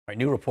Our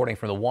new reporting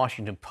from the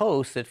Washington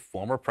Post that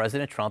former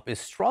President Trump is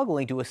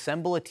struggling to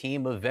assemble a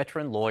team of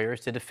veteran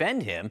lawyers to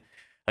defend him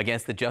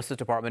against the Justice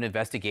Department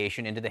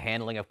investigation into the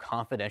handling of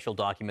confidential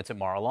documents at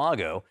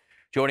Mar-a-Lago.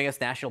 Joining us,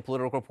 national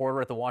political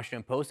reporter at the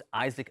Washington Post,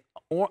 Isaac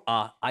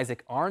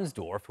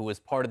Arnsdorf, who is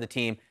part of the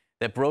team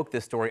that broke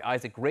this story.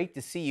 Isaac, great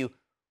to see you.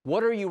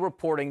 What are you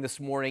reporting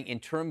this morning in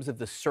terms of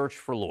the search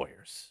for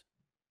lawyers?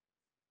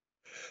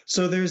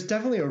 So there's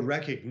definitely a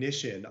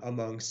recognition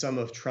among some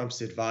of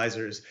Trump's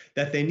advisors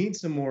that they need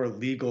some more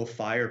legal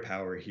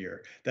firepower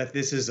here, that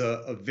this is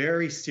a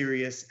very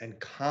serious and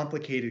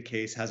complicated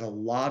case, has a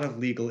lot of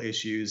legal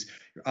issues.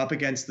 You're up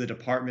against the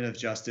Department of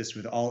Justice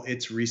with all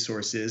its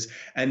resources,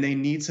 and they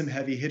need some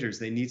heavy hitters.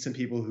 They need some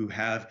people who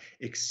have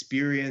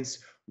experience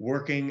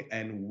working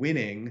and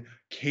winning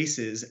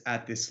cases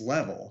at this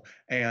level.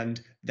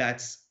 And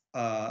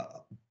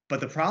but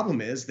the problem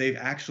is they've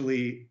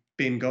actually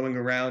been going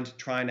around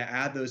trying to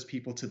add those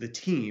people to the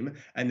team,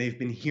 and they've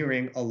been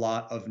hearing a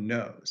lot of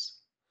no's.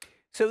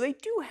 So they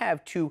do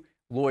have two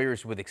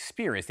lawyers with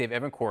experience. They have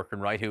Evan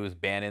Corcoran, right, who is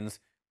Bannon's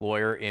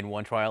lawyer in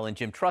one trial, and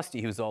Jim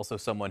Trusty, who's also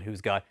someone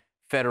who's got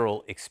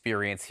federal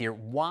experience here.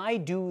 Why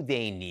do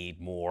they need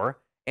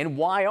more? And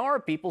why are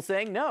people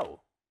saying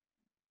no?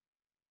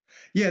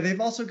 Yeah, they've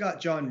also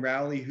got John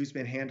Rowley, who's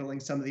been handling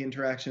some of the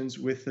interactions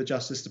with the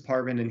Justice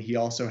Department, and he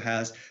also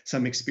has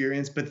some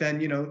experience. But then,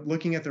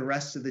 looking at the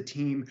rest of the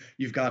team,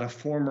 you've got a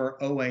former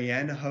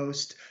OAN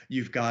host,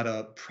 you've got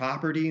a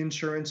property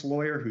insurance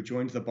lawyer who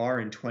joined the bar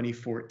in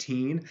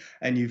 2014,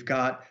 and you've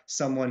got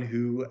someone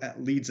who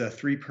leads a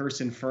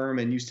three-person firm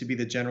and used to be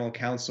the general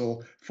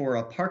counsel for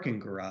a parking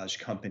garage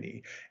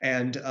company.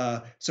 And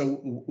so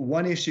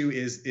one issue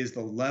is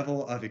the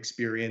level of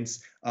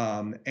experience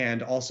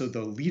and also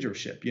the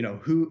leadership.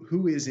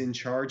 Who is in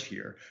charge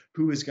here?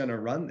 Who is going to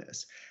run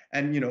this?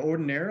 And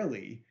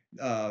ordinarily,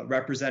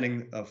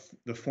 representing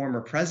the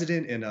former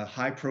president in a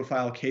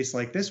high-profile case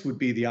like this would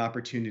be the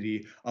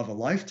opportunity of a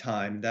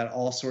lifetime that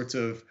all sorts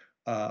of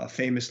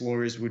famous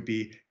lawyers would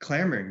be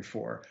clamoring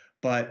for.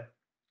 But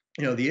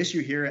the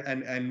issue here,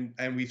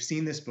 and we've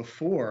seen this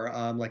before,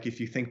 like if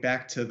you think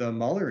back to the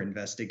Mueller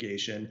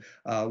investigation,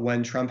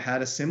 when Trump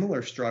had a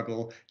similar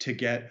struggle to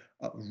get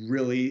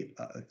really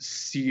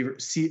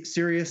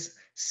serious,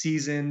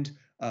 seasoned,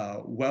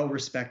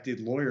 well-respected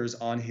lawyers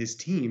on his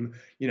team.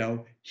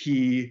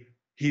 He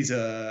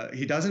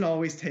doesn't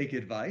always take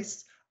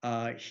advice.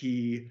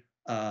 He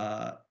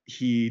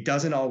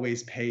doesn't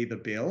always pay the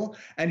bill,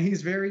 and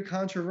he's very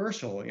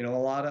controversial. A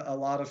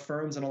lot of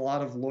firms and a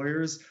lot of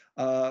lawyers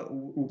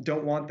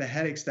don't want the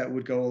headaches that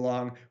would go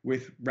along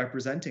with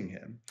representing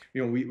him.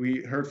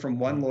 We heard from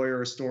one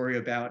lawyer a story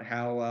about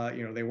how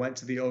they went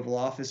to the Oval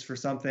Office for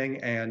something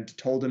and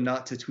told him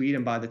not to tweet,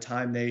 and by the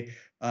time they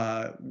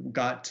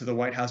got to the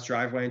White House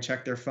driveway and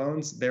checked their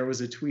phones, there was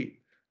a tweet.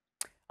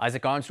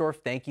 Isaac Arnsdorf,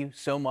 thank you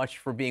so much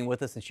for being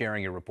with us and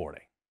sharing your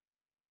reporting.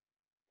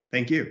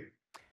 Thank you.